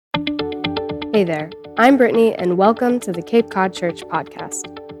Hey there, I'm Brittany, and welcome to the Cape Cod Church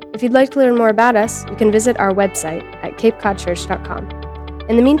podcast. If you'd like to learn more about us, you can visit our website at capecodchurch.com.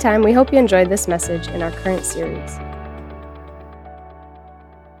 In the meantime, we hope you enjoyed this message in our current series.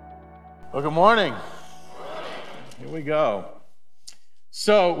 Well, good morning. Here we go.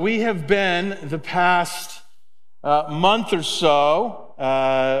 So we have been the past month or so,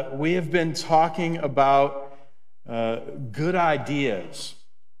 we have been talking about good ideas.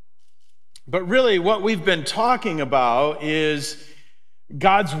 But really what we've been talking about is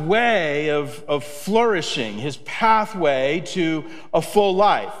God's way of flourishing, his pathway to a full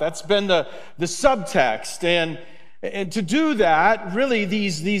life. That's been the subtext. And to do that, really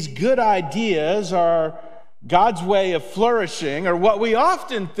these good ideas are God's way of flourishing, or what we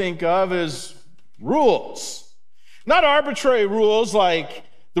often think of as rules. Not arbitrary rules like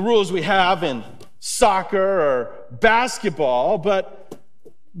the rules we have in soccer or basketball, but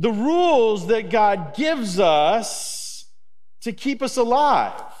the rules that God gives us to keep us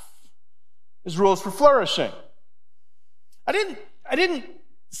alive. His rules for flourishing. I didn't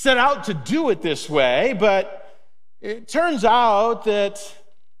set out to do it this way, but it turns out that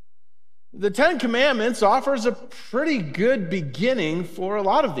the Ten Commandments offers a pretty good beginning for a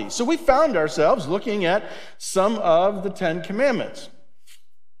lot of these. So we found ourselves looking at some of the Ten Commandments.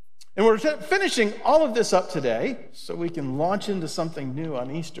 And we're finishing all of this up today so we can launch into something new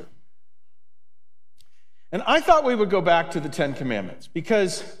on Easter. And I thought we would go back to the Ten Commandments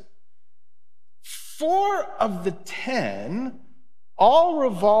because 4 of the 10 all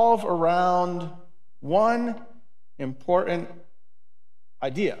revolve around one important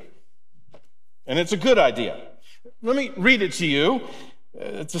idea. And it's a good idea. Let me read it to you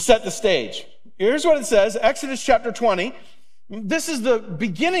to set the stage. Here's what it says, Exodus chapter 20. This is the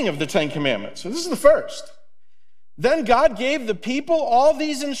beginning of the Ten Commandments. So this is the first. Then God gave the people all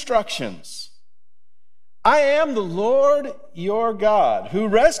these instructions. I am the Lord your God, who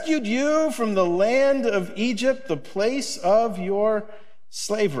rescued you from the land of Egypt, the place of your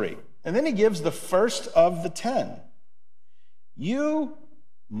slavery. And then he gives the first of the 10. You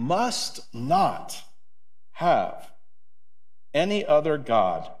must not have any other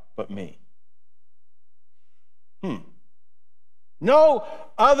God but me. No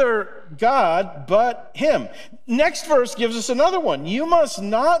other God but him. Next verse gives us another one. You must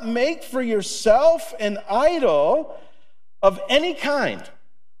not make for yourself an idol of any kind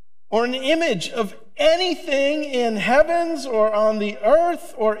or an image of anything in heavens or on the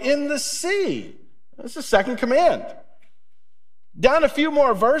earth or in the sea. That's the second command. Down a few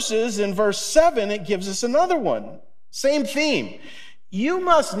more verses, in verse 7, it gives us another one. Same theme. You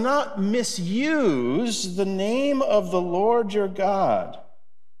must not misuse the name of the Lord your God.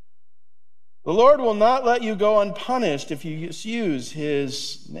 The Lord will not let you go unpunished if you misuse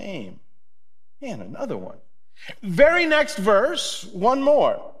his name. And another one. Very next verse, one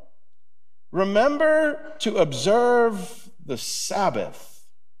more. Remember to observe the Sabbath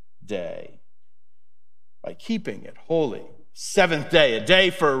day by keeping it holy. 7th day, a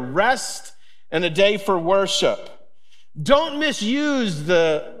day for rest and a day for worship. Don't misuse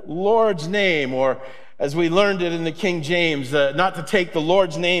the Lord's name, or as we learned it in the King James, not to take the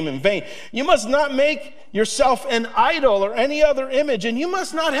Lord's name in vain. You must not make yourself an idol or any other image, and you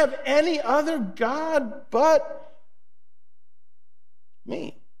must not have any other God but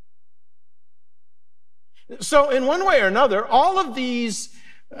me. So in one way or another, all of these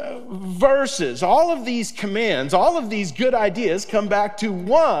verses, all of these commands, all of these good ideas come back to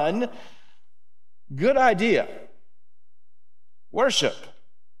one good idea. Worship.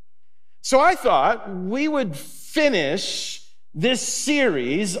 So I thought we would finish this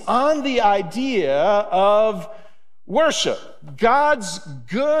series on the idea of worship. God's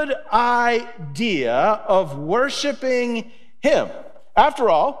good idea of worshiping him. After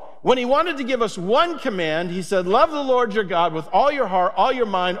all, when he wanted to give us one command, he said, love the Lord your God with all your heart, all your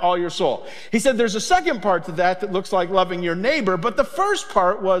mind, all your soul. He said there's a second part to that looks like loving your neighbor, but the first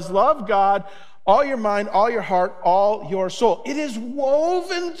part was love God, all your mind, all your heart, all your soul. It is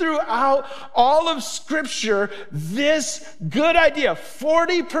woven throughout all of Scripture, this good idea.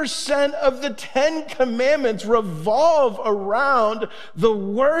 40% of the 10 Commandments revolve around the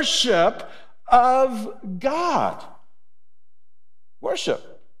worship of God.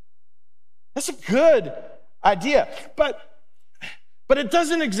 Worship. That's a good idea, but it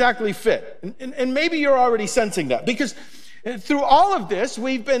doesn't exactly fit. And maybe you're already sensing that, because through all of this,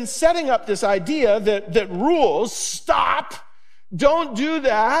 we've been setting up this idea that rules, stop, don't do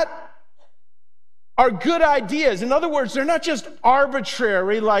that, are good ideas. In other words, they're not just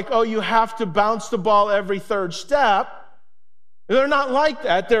arbitrary, like, oh, you have to bounce the ball every third step. They're not like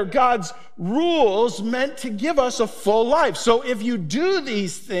that. They're God's rules meant to give us a full life. So if you do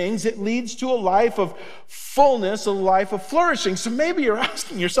these things, it leads to a life of fullness, a life of flourishing. So maybe you're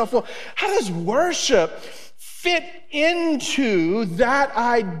asking yourself, well, how does worship fit into that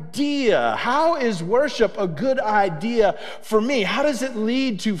idea? How is worship a good idea for me? How does it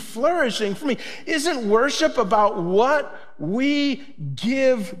lead to flourishing for me? Isn't worship about what we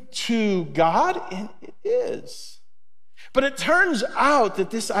give to God? And it is. But it turns out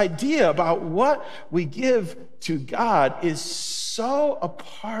that this idea about what we give to God is so a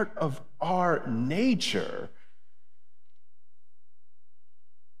part of our nature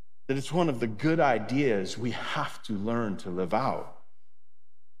that it's one of the good ideas we have to learn to live out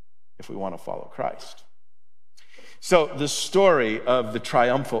if we want to follow Christ. So the story of the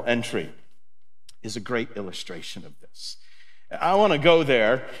triumphal entry is a great illustration of this. I want to go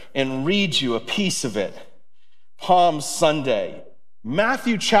there and read you a piece of it. Palm Sunday,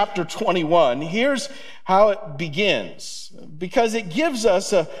 Matthew chapter 21. Here's how it begins, because it gives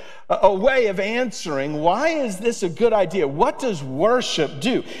us a way of answering, why is this a good idea? What does worship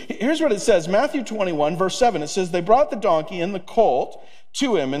do? Here's what it says, Matthew 21, verse 7. It says, they brought the donkey and the colt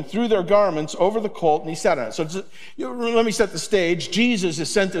to him and threw their garments over the colt, and he sat on it. So let me set the stage. Jesus has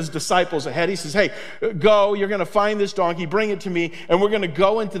sent his disciples ahead. He says, hey, go, you're going to find this donkey, bring it to me, and we're going to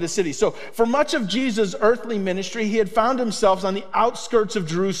go into the city. So for much of Jesus' earthly ministry, he had found himself on the outskirts of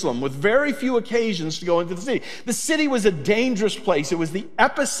Jerusalem with very few occasions to go into the city. The city was a dangerous place. It was the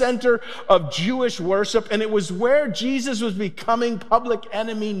epicenter of Jewish worship, and it was where Jesus was becoming public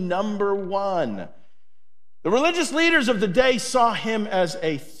enemy number one. The religious leaders of the day saw him as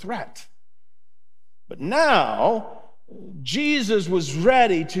a threat. But now, Jesus was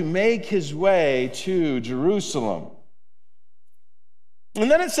ready to make his way to Jerusalem. And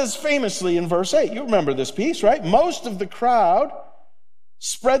then it says famously in verse 8, you remember this piece, right? Most of the crowd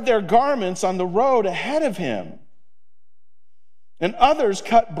spread their garments on the road ahead of him. And others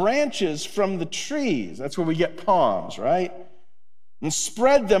cut branches from the trees. That's where we get palms, right? And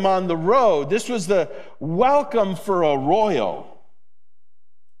spread them on the road. This was the welcome for a royal.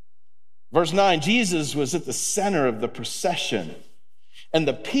 Verse 9, Jesus was at the center of the procession, and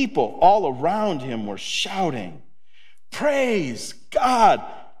the people all around him were shouting, praise God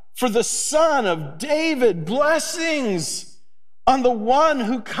for the Son of David, blessings on the one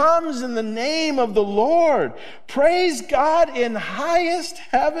who comes in the name of the Lord. Praise God in highest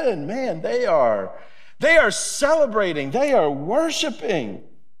heaven. Man, they are celebrating. They are worshiping.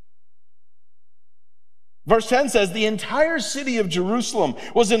 Verse 10 says, the entire city of Jerusalem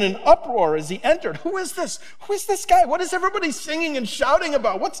was in an uproar as he entered. Who is this? Who is this guy? What is everybody singing and shouting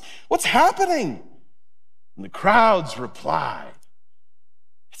about? What's happening? And the crowds replied,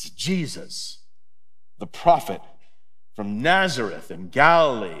 it's Jesus, the prophet from Nazareth in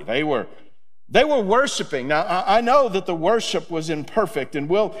Galilee. They were worshiping. Now, I know that the worship was imperfect, and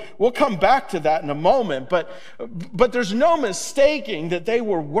we'll come back to that in a moment, but there's no mistaking that they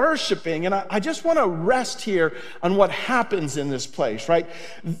were worshiping, and I just want to rest here on what happens in this place, right?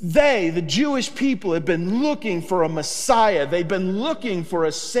 They, the Jewish people, had been looking for a Messiah. They'd been looking for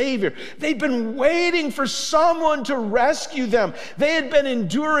a Savior. They'd been waiting for someone to rescue them. They had been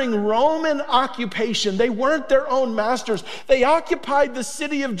enduring Roman occupation. They weren't their own masters. They occupied the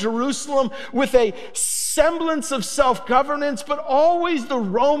city of Jerusalem with a semblance of self-governance, but always the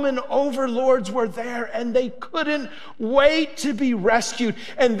Roman overlords were there, and they couldn't wait to be rescued.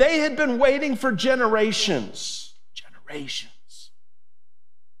 And they had been waiting for generations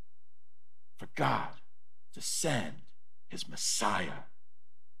for God to send his Messiah,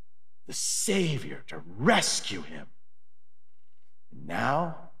 the Savior, to rescue him.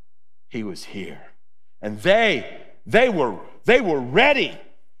 Now he was here, and they were ready.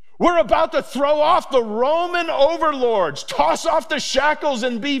 We're about to throw off the Roman overlords, toss off the shackles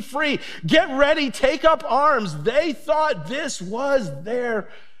and be free. Get ready, take up arms. They thought this was their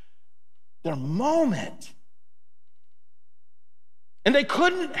moment. And they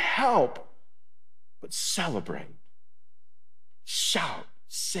couldn't help but celebrate, shout,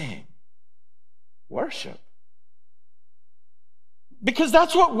 sing, worship. Because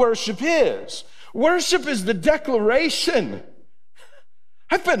that's what worship is. Worship is the declaration,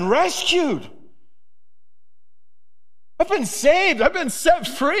 I've been rescued. I've been saved. I've been set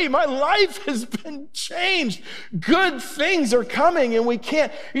free. My life has been changed. Good things are coming, and we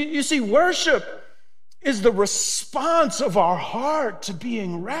can't. You see, worship is the response of our heart to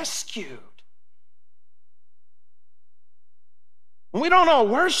being rescued. We don't all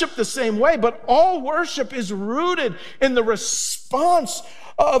worship the same way, but all worship is rooted in the response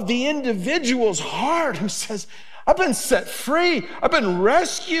of the individual's heart who says, I've been set free. I've been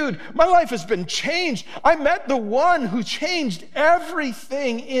rescued. My life has been changed. I met the one who changed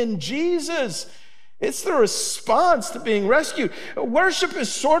everything in Jesus. It's the response to being rescued. Worship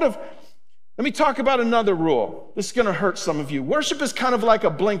is sort of, let me talk about another rule. This is going to hurt some of you. Worship is kind of like a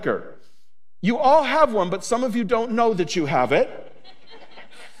blinker. You all have one, but some of you don't know that you have it.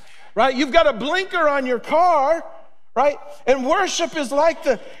 Right? You've got a blinker on your car, right? And worship is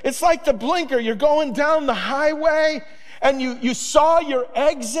it's like the blinker. You're going down the highway and you saw your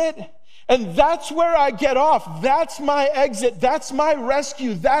exit, and that's where I get off. That's my exit. That's my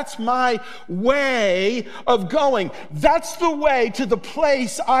rescue. That's my way of going. That's the way to the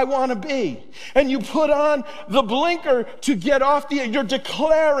place I want to be. And you put on the blinker to get off you're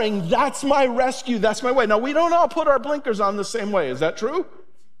declaring, that's my rescue. That's my way. Now, we don't all put our blinkers on the same way. Is that true?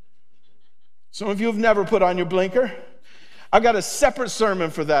 Some of you have never put on your blinker. I've got a separate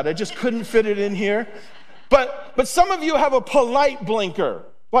sermon for that. I just couldn't fit it in here. But some of you have a polite blinker.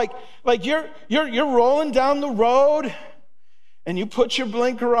 Like you're rolling down the road and you put your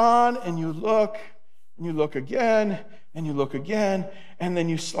blinker on and you look again and you look again, and then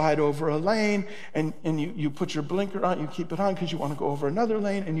you slide over a lane and you put your blinker on, you keep it on because you want to go over another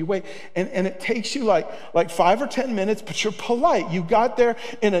lane, and you wait, and it takes you like 5 or 10 minutes, but you're polite. You got there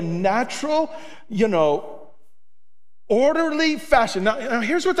in a natural, orderly fashion. Now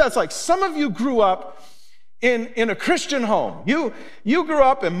here's what that's like. Some of you grew up in a Christian home. You grew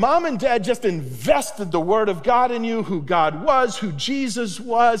up and mom and dad just invested the word of God in you, who God was, who Jesus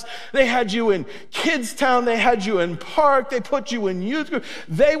was. They had you in Kids Town. They had you in Park. They put you in youth group.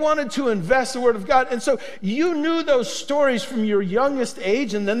 They wanted to invest the word of God. And so you knew those stories from your youngest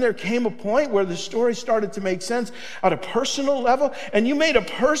age, and then there came a point where the story started to make sense at a personal level, and you made a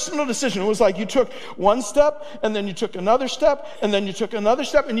personal decision. It was like you took one step, and then you took another step, and then you took another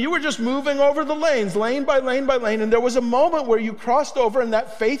step, and you were just moving over the lanes, lane by lane by lane, and there was a moment where you crossed over and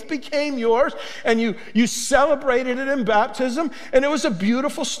that faith became yours, and you celebrated it in baptism, and it was a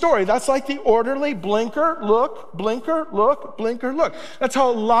beautiful story. That's like the orderly blinker, look, blinker, look, blinker, look.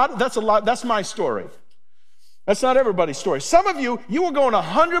 That's my story. That's not everybody's story. Some of you were going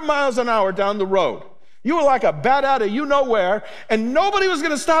 100 miles an hour down the road. You were like a bat out of you-know-where, and nobody was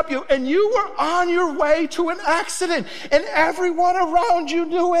going to stop you, and you were on your way to an accident, and everyone around you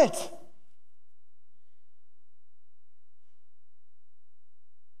knew it.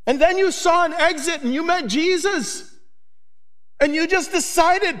 And then you saw an exit and you met Jesus. And you just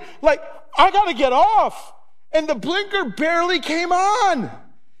decided, I got to get off. And the blinker barely came on.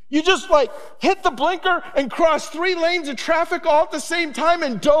 You just hit the blinker and crossed 3 lanes of traffic all at the same time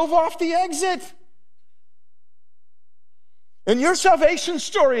and dove off the exit. And your salvation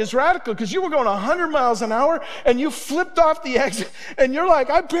story is radical because you were going 100 miles an hour and you flipped off the exit, and you're like,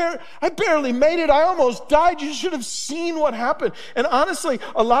 I barely made it. I almost died. You should have seen what happened. And honestly,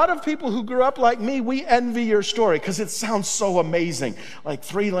 a lot of people who grew up like me, we envy your story because it sounds so amazing.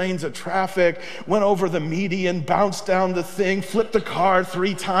 3 lanes of traffic, went over the median, bounced down the thing, flipped the car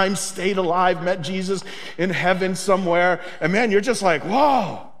 3 times, stayed alive, met Jesus in heaven somewhere. And man, you're just like,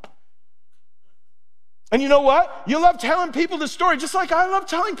 whoa. And you know what? You love telling people the story, just like I love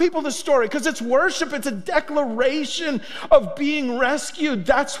telling people the story, because it's worship. It's a declaration of being rescued.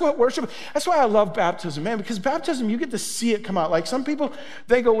 That's what worship is. That's why I love baptism, man, because baptism, you get to see it come out. Like some people,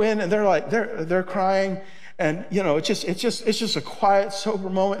 they go in and they're crying, and it's just a quiet, sober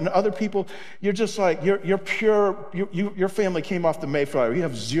moment. And other people, you're just like, you're pure. Your family came off the Mayflower. You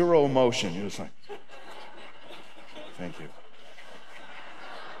have zero emotion. You're just like, thank you.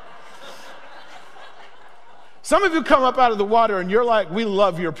 Some of you come up out of the water and you're like, we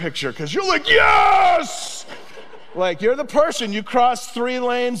love your picture, because you're like, yes! You're the person, you crossed 3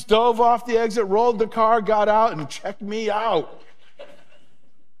 lanes, dove off the exit, rolled the car, got out, and checked me out.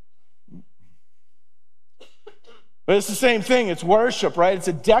 But it's the same thing. It's worship, right? It's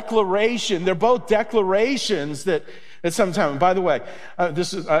a declaration. They're both declarations that sometimes, by the way, and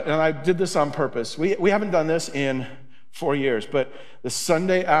I did this on purpose. We haven't done this in 4 years, but the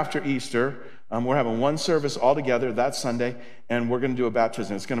Sunday after Easter, we're having one service all together that Sunday, and we're going to do a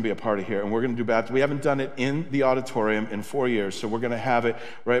baptism. It's going to be a party here, and we're going to do baptism. We haven't done it in the auditorium in 4 years, so we're going to have it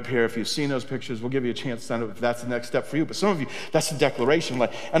right up here. If you've seen those pictures, we'll give you a chance to stand up if that's the next step for you. But some of you, that's the declaration.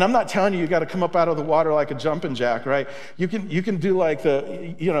 And I'm not telling you got to come up out of the water like a jumping jack, right? You can do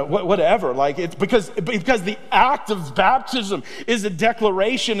whatever. It's because the act of baptism is a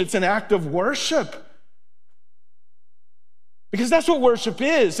declaration. It's an act of worship. Because that's what worship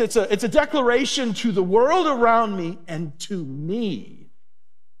is. It's a declaration to the world around me and to me.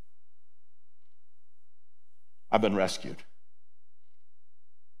 I've been rescued.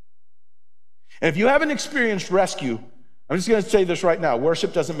 And if you haven't experienced rescue, I'm just going to say this right now.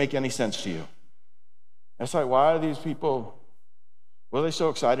 Worship doesn't make any sense to you. It's like, why are these people, what are they so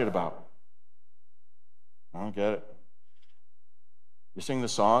excited about? I don't get it. You sing the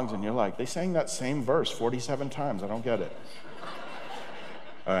songs and you're like, they sang that same verse 47 times. I don't get it.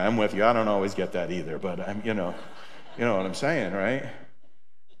 All right, I'm with you. I don't always get that either, but I'm, you know what I'm saying, right?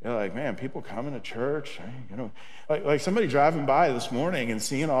 You're like, man, people coming to church, like somebody driving by this morning and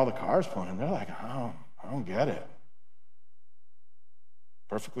seeing all the cars pulling in, they're like, I don't get it.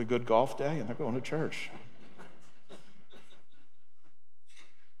 Perfectly good golf day, and they're going to church.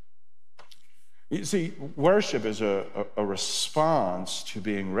 You see, worship is a response to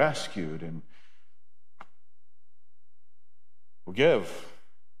being rescued, and we'll give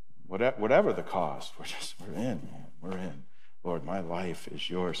whatever the cost. We're in, man. We're in. Lord, my life is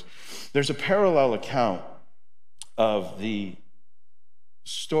yours. There's a parallel account of the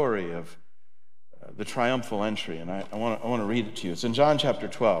story of the triumphal entry, and I want to read it to you. It's in John chapter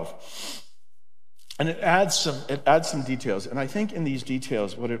 12, and it adds some details. And I think in these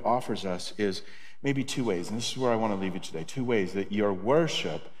details, what it offers us is maybe two ways, and this is where I want to leave you today. Two ways that your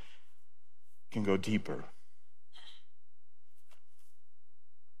worship can go deeper.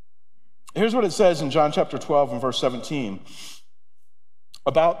 Here's what it says in John chapter 12 and verse 17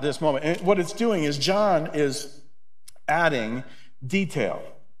 about this moment. And what it's doing is John is adding detail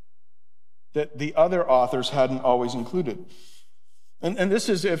that the other authors hadn't always included. And this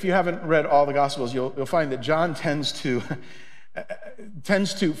is, if you haven't read all the Gospels, you'll find that John tends to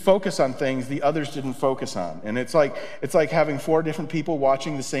focus on things the others didn't focus on. And it's like having four different people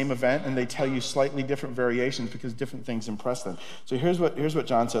watching the same event, and they tell you slightly different variations because different things impress them. So here's what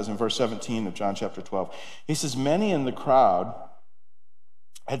John says in verse 17 of John chapter 12. He says, many in the crowd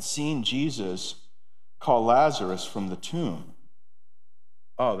had seen Jesus call Lazarus from the tomb.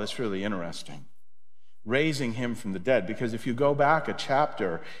 Oh, that's really interesting. Raising him from the dead, because if you go back a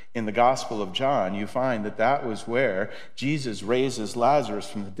chapter in the Gospel of John, you find that was where Jesus raises Lazarus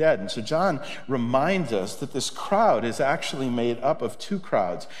from the dead. And so John reminds us that this crowd is actually made up of two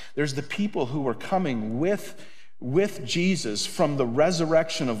crowds. There's the people who were coming with Jesus from the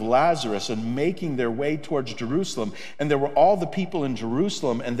resurrection of Lazarus and making their way towards Jerusalem. And there were all the people in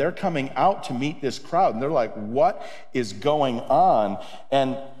Jerusalem, and they're coming out to meet this crowd. And they're like, what is going on?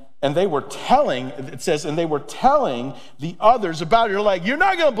 And they were telling, it says, and they were telling the others about it. You're like, you're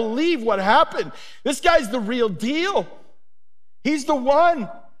not going to believe what happened. This guy's the real deal. He's the one.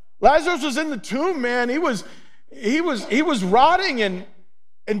 Lazarus was in the tomb, man. He was rotting,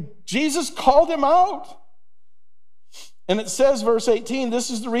 and Jesus called him out. And it says, verse 18,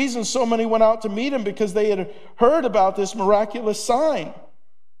 this is the reason so many went out to meet him, because they had heard about this miraculous sign.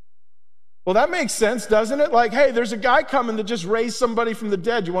 Well, that makes sense, doesn't it? Like, hey, there's a guy coming that just raised somebody from the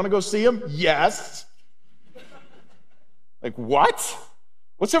dead. You want to go see him? Yes. Like, what?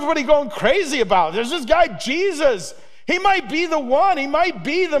 What's everybody going crazy about? There's this guy, Jesus. He might be the one. He might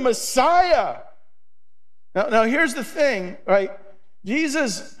be the Messiah. Now here's the thing, right?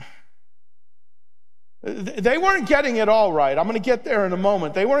 Jesus, they weren't getting it all right. I'm going to get there in a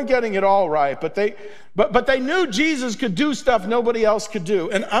moment. They weren't getting it all right, but they knew Jesus could do stuff nobody else could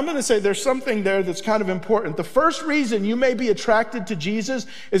do. And I'm going to say there's something there that's kind of important. The first reason you may be attracted to Jesus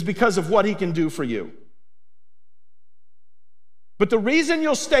is because of what he can do for you. But the reason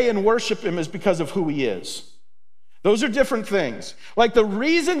you'll stay and worship him is because of who he is. Those are different things. Like the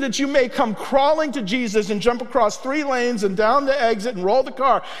reason that you may come crawling to Jesus and jump across 3 lanes and down the exit and roll the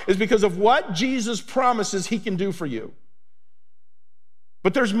car is because of what Jesus promises he can do for you.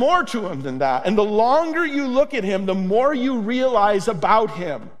 But there's more to him than that. And the longer you look at him, the more you realize about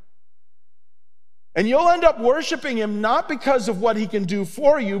him. And you'll end up worshiping him not because of what he can do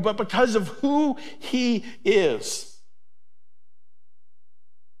for you, but because of who he is.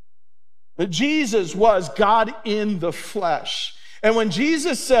 That Jesus was God in the flesh. And when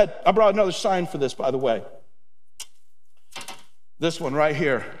Jesus said, I brought another sign for this, by the way. This one right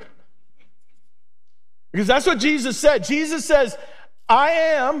here. Because that's what Jesus said. Jesus says, I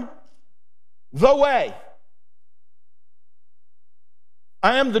am the way.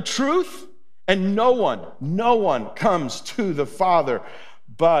 I am the truth, and no one comes to the Father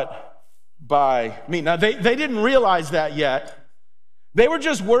but by me. Now, they didn't realize that yet. They were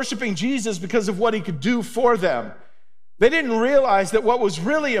just worshiping Jesus because of what he could do for them. They didn't realize that what was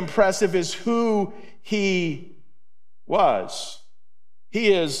really impressive is who he was.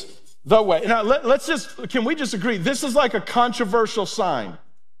 He is the way. Now, can we just agree? This is like a controversial sign.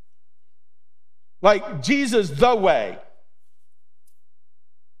 Like Jesus, the way.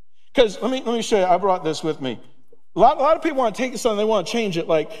 Because let me show you, I brought this with me. A lot of people want to take something, they want to change it.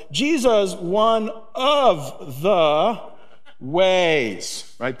 Like, Jesus, one of the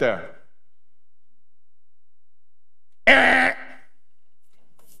ways. Right there.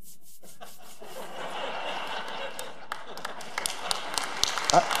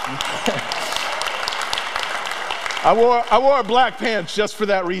 I wore black pants just for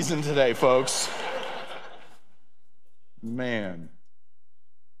that reason today, folks. Man.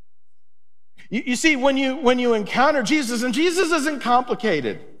 You see, when you encounter Jesus, and Jesus isn't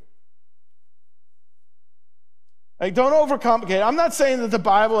complicated. Like, don't overcomplicate it. I'm not saying that the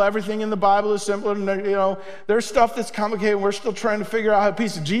Bible, everything in the Bible is simple, and there's stuff that's complicated, and we're still trying to figure out how to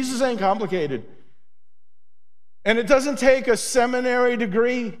piece it. Jesus ain't complicated. And it doesn't take a seminary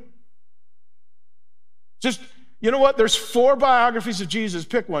degree. Just, you know what? There's 4 biographies of Jesus.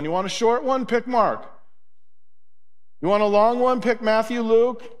 Pick one. You want a short one? Pick Mark. You want a long one? Pick Matthew,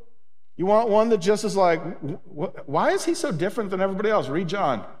 Luke. You want one that just is like, why is he so different than everybody else? Read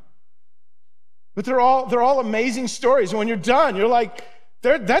John. But they're all amazing stories. And when you're done, you're like,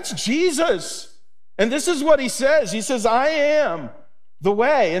 that's Jesus. And this is what he says. He says, I am the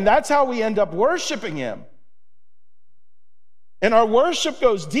way. And that's how we end up worshiping him. And our worship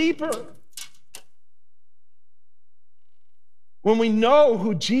goes deeper when we know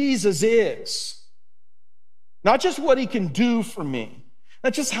who Jesus is. Not just what he can do for me,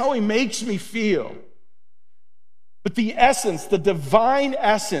 not just how he makes me feel, but the essence, the divine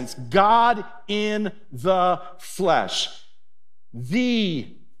essence, God in the flesh. The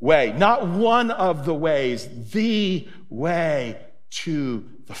way, not one of the ways, the way to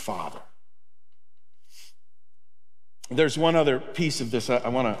the Father. There's one other piece of this. I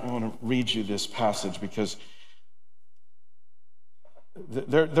want to read you this passage because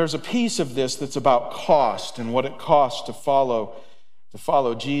there's a piece of this that's about cost and what it costs to follow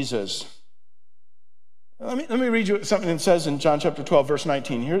Jesus. Let me read you something that says in John chapter 12, verse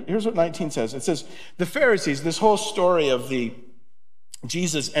 19. Here's what 19 says. It says, the Pharisees, this whole story of the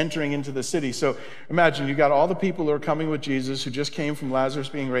Jesus entering into the city. So imagine you got all the people who are coming with Jesus who just came from Lazarus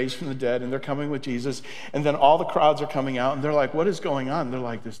being raised from the dead, and they're coming with Jesus, and then all the crowds are coming out, and they're like, what is going on? And they're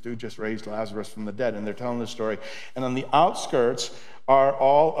like, this dude just raised Lazarus from the dead, and they're telling the story. And on the outskirts are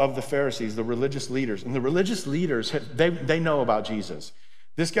all of the Pharisees, the religious leaders. And the religious leaders, they know about Jesus.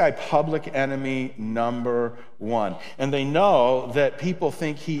 This guy, public enemy number 1. And they know that people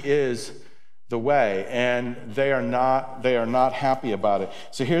think he is the way, and they are not happy about it.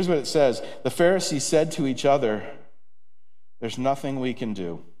 So here's what it says. The Pharisees said to each other, there's nothing we can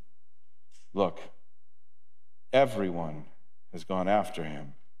do. Look, everyone has gone after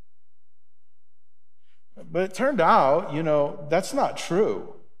him. But it turned out, that's not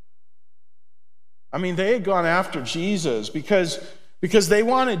true. I mean, they had gone after Jesus because they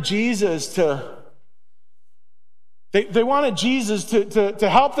wanted Jesus to They wanted Jesus to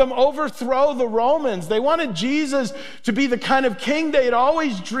help them overthrow the Romans. They wanted Jesus to be the kind of king they had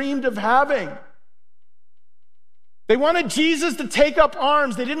always dreamed of having. They wanted Jesus to take up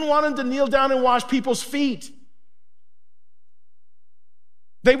arms. They didn't want him to kneel down and wash people's feet.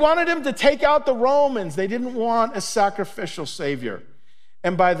 They wanted him to take out the Romans. They didn't want a sacrificial savior.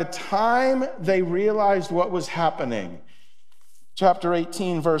 And by the time they realized what was happening, chapter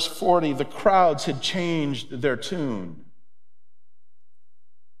 18, verse 40, the crowds had changed their tune.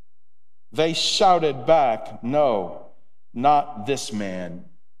 They shouted back, no, not this man.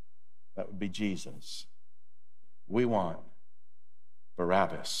 That would be Jesus. We want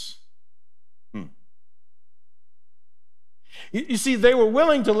Barabbas. You see, they were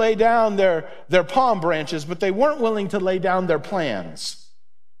willing to lay down their palm branches, but they weren't willing to lay down their plans.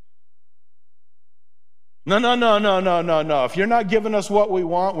 No. If you're not giving us what we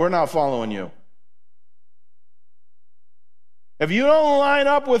want, we're not following you. If you don't line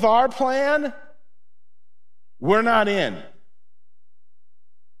up with our plan, we're not in.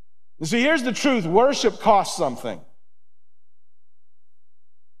 You see, here's the truth. Worship costs something.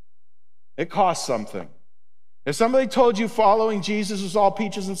 It costs something. If somebody told you following Jesus was all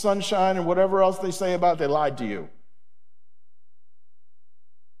peaches and sunshine and whatever else they say about it, they lied to you.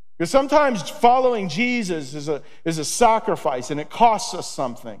 Because sometimes following Jesus is a sacrifice, and it costs us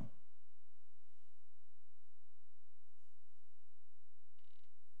something.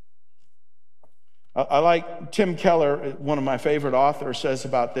 I like Tim Keller, one of my favorite authors, says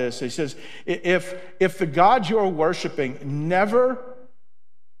about this. He says, if the God you're worshiping never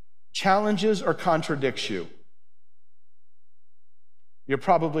challenges or contradicts you, you're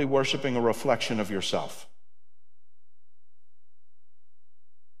probably worshiping a reflection of yourself.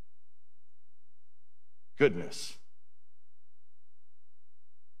 Goodness.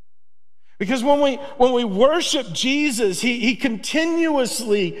 Because when we worship Jesus, he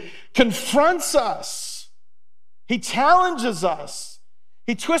continuously confronts us. He challenges us.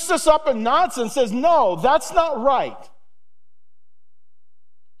 He twists us up in knots and says, no, that's not right.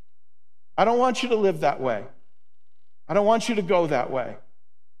 I don't want you to live that way. I don't want you to go that way.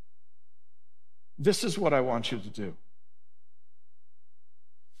 This is what I want you to do.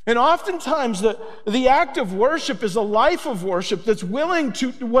 And oftentimes the act of worship is a life of worship that's willing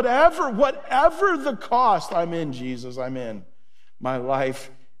to, whatever the cost, I'm in, Jesus, I'm in. My life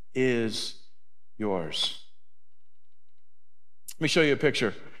is yours. Let me show you a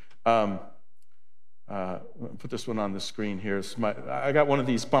picture. Put this one on the screen here. I got one of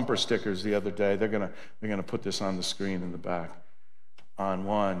these bumper stickers the other day. They're gonna put this on the screen in the back. On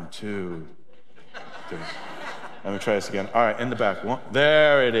 1, 2, 3. Let me try this again. All right, in the back.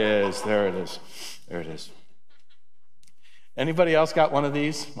 There it is. There it is. There it is. Anybody else got one of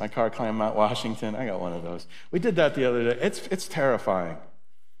these? My car climbed Mount Washington. I got one of those. We did that the other day. It's terrifying.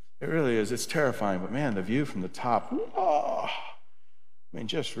 It really is. It's terrifying. But man, the view from the top. Oh, I mean,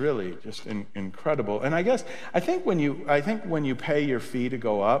 just really, incredible. And I think when you pay your fee to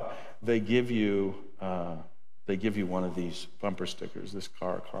go up, they give you one of these bumper stickers. This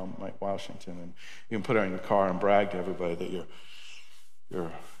car Mike Washington, and you can put it on your car and brag to everybody that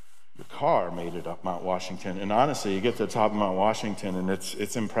your car made it up Mount Washington. And honestly, you get to the top of Mount Washington, and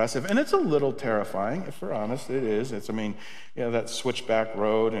it's impressive, and it's a little terrifying. If we're honest, it is. That switchback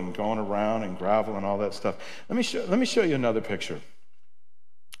road and going around and gravel and all that stuff. Let me show you another picture.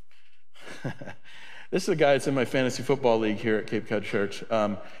 This is a guy that's in my fantasy football league here at Cape Cod Church.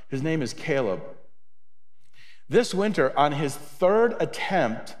 His name is Caleb. This winter, on his 3rd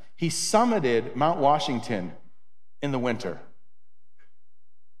attempt, he summited Mount Washington in the winter.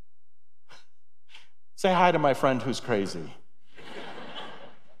 Say hi to my friend who's crazy.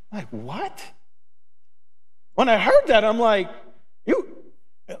 Like, what? When I heard that, I'm like, he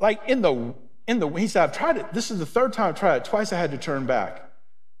said, I've tried it. This is the 3rd time I've tried it. Twice I had to turn back.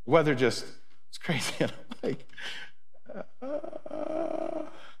 The weather it's crazy. And I'm like,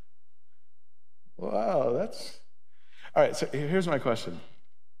 wow, that's... All right, so here's my question.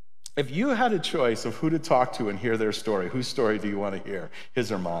 If you had a choice of who to talk to and hear their story, whose story do you want to hear, his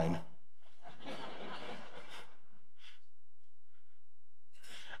or mine?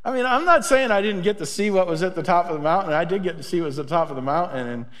 I mean, I'm not saying I didn't get to see what was at the top of the mountain. I did get to see what was at the top of the mountain,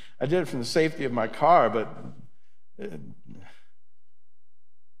 and I did it from the safety of my car, but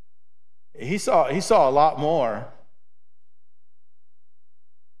he saw a lot more.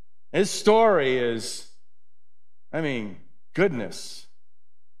 His story is, goodness.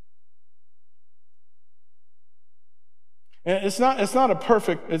 And it's not a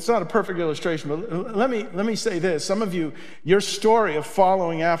perfect illustration, but let me say this. Some of you, your story of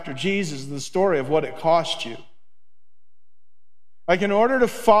following after Jesus is the story of what it cost you. Like, in order to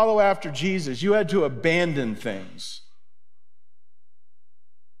follow after Jesus, you had to abandon things.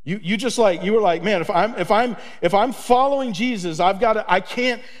 You were like, man, if I'm following Jesus, I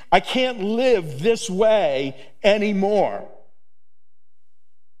can't live this way anymore.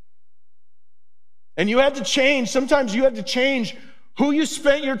 And you had to change. Sometimes you had to change who you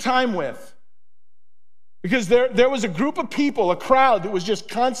spent your time with. Because there was a group of people, a crowd that was just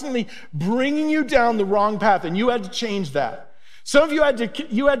constantly bringing you down the wrong path, and you had to change that. Some of you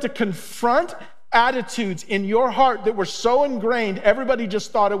had to confront attitudes in your heart that were so ingrained, everybody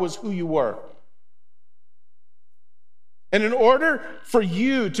just thought it was who you were. And in order for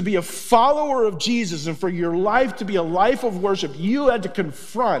you to be a follower of Jesus and for your life to be a life of worship, you had to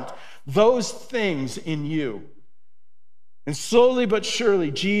confront those things in you. And slowly but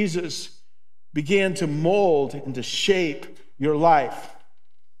surely, Jesus began to mold and to shape your life.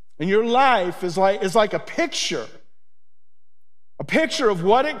 And your life is like a picture of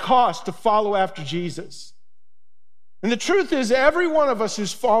what it costs to follow after Jesus. And the truth is, every one of us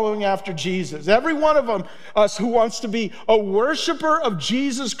who's following after Jesus, every one of us who wants to be a worshiper of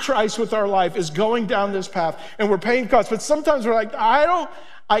Jesus Christ with our life is going down this path, and we're paying costs. But sometimes we're like,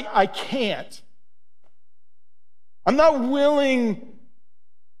 I can't. I'm not willing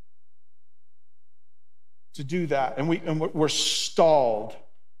to do that, and we're stalled.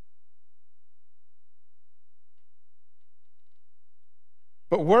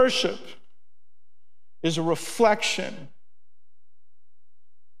 But worship is a reflection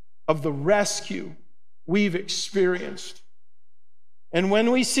of the rescue we've experienced. And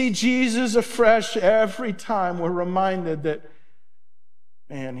when we see Jesus afresh every time, we're reminded that,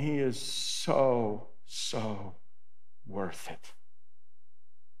 man, he is so, so worth it.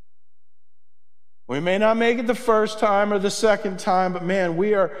 We may not make it the first time or the second time, but man,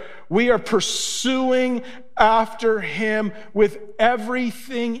 we are pursuing after him with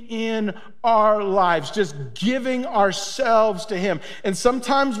everything in our lives, just giving ourselves to him. And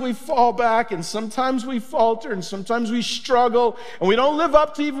sometimes we fall back, and sometimes we falter, and sometimes we struggle, and we don't live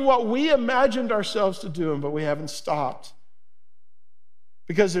up to even what we imagined ourselves to do, but we haven't stopped.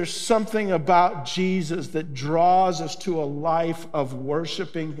 Because there's something about Jesus that draws us to a life of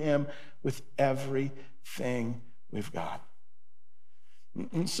worshiping him with everything we've got.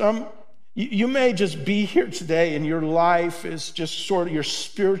 And you may just be here today and your life is just sort of, your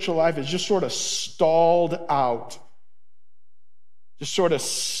spiritual life is just sort of stalled out, just sort of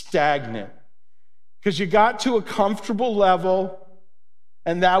stagnant, because you got to a comfortable level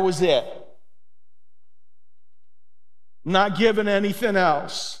and that was it. Not given anything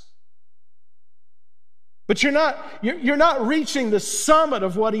else. But you're not reaching the summit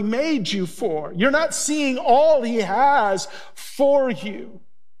of what he made you for. You're not seeing all he has for you.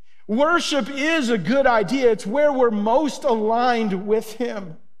 Worship is a good idea. It's where we're most aligned with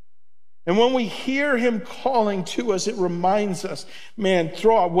him. And when we hear him calling to us, it reminds us, man,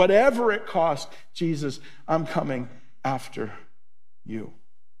 throw out whatever it costs. Jesus, I'm coming after you.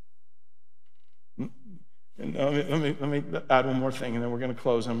 And let me add one more thing, and then we're going to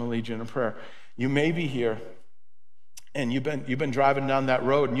close. I'm going to lead you in a prayer. You may be here, and you've been driving down that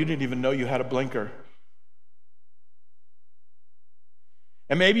road, and you didn't even know you had a blinker.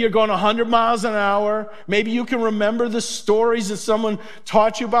 And maybe you're going 100 miles an hour. Maybe you can remember the stories that someone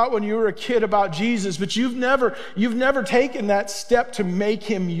taught you about when you were a kid about Jesus, but you've never taken that step to make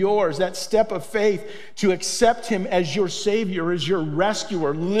him yours, that step of faith to accept him as your Savior, as your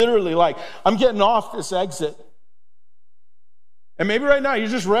rescuer. Literally, like, I'm getting off this exit. And maybe right now you're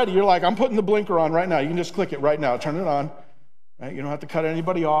just ready. You're like, I'm putting the blinker on right now. You can just click it right now. Turn it on. Right? You don't have to cut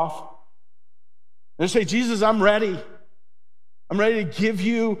anybody off. And say, Jesus, I'm ready. I'm ready to give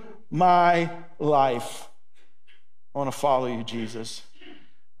you my life. I want to follow you, Jesus.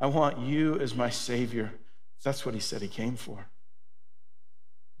 I want you as my Savior. That's what he said he came for.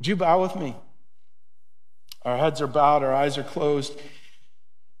 Would you bow with me? Our heads are bowed, our eyes are closed.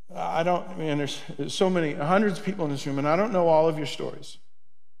 There's so many, hundreds of people in this room, and I don't know all of your stories.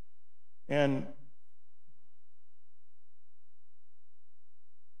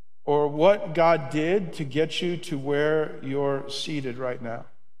 Or what God did to get you to where you're seated right now.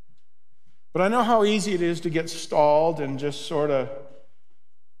 But I know how easy it is to get stalled and just sort of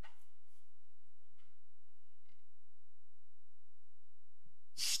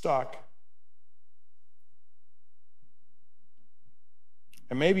stuck.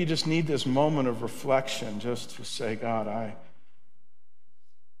 And maybe you just need this moment of reflection just to say, God,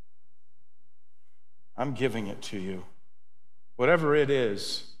 I'm giving it to you. Whatever it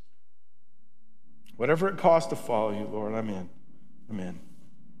is, whatever it costs to follow you, Lord, I'm in. I'm in.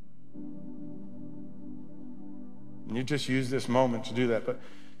 And you just use this moment to do that.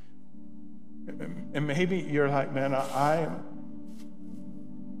 And maybe you're like, man,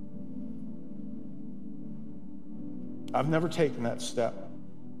 I've never taken that step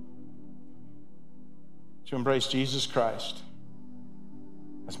to embrace Jesus Christ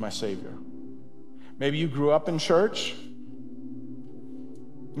as my Savior. Maybe you grew up in church.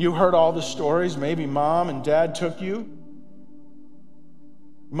 You heard all the stories. Maybe mom and dad took you.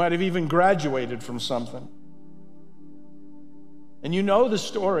 You might have even graduated from something. And you know the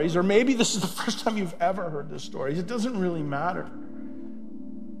stories, or maybe this is the first time you've ever heard the stories. It doesn't really matter.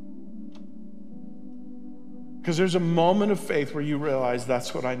 Because there's a moment of faith where you realize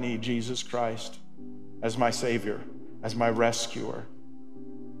that's what I need, Jesus Christ as my Savior, as my rescuer.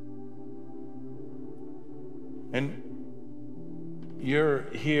 And you're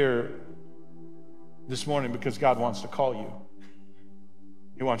here this morning because God wants to call you.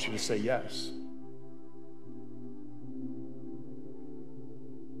 He wants you to say yes.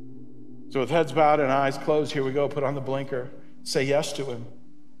 So with heads bowed and eyes closed, here we go. Put on the blinker. Say yes to him.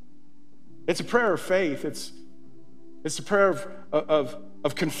 It's a prayer of faith. It's a prayer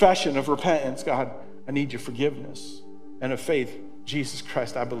of confession, of repentance. God, I need your forgiveness. And of faith, Jesus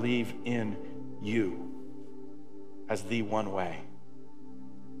Christ, I believe in you as the one way.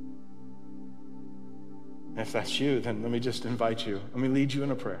 And if that's you, then let me just invite you. Let me lead you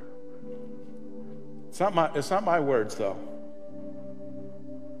in a prayer. It's not my words, though.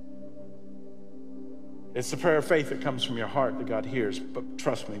 It's the prayer of faith that comes from your heart that God hears. But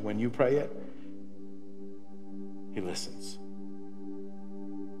trust me, when you pray it, he listens.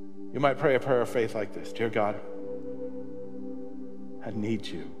 You might pray a prayer of faith like this. Dear God, I need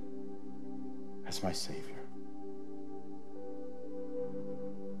you as my Savior.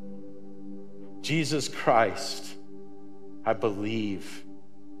 Jesus Christ, I believe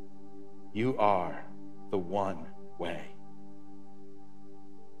you are the one way.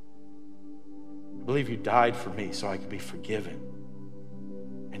 I believe you died for me so I could be forgiven.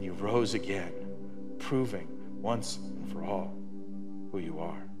 And you rose again, proving once and for all who you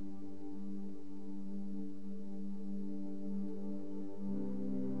are.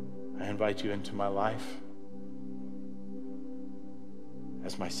 I invite you into my life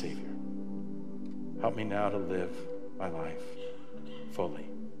as my Savior. Help me now to live my life fully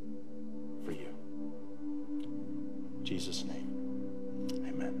for you. In Jesus' name,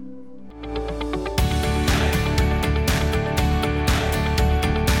 amen.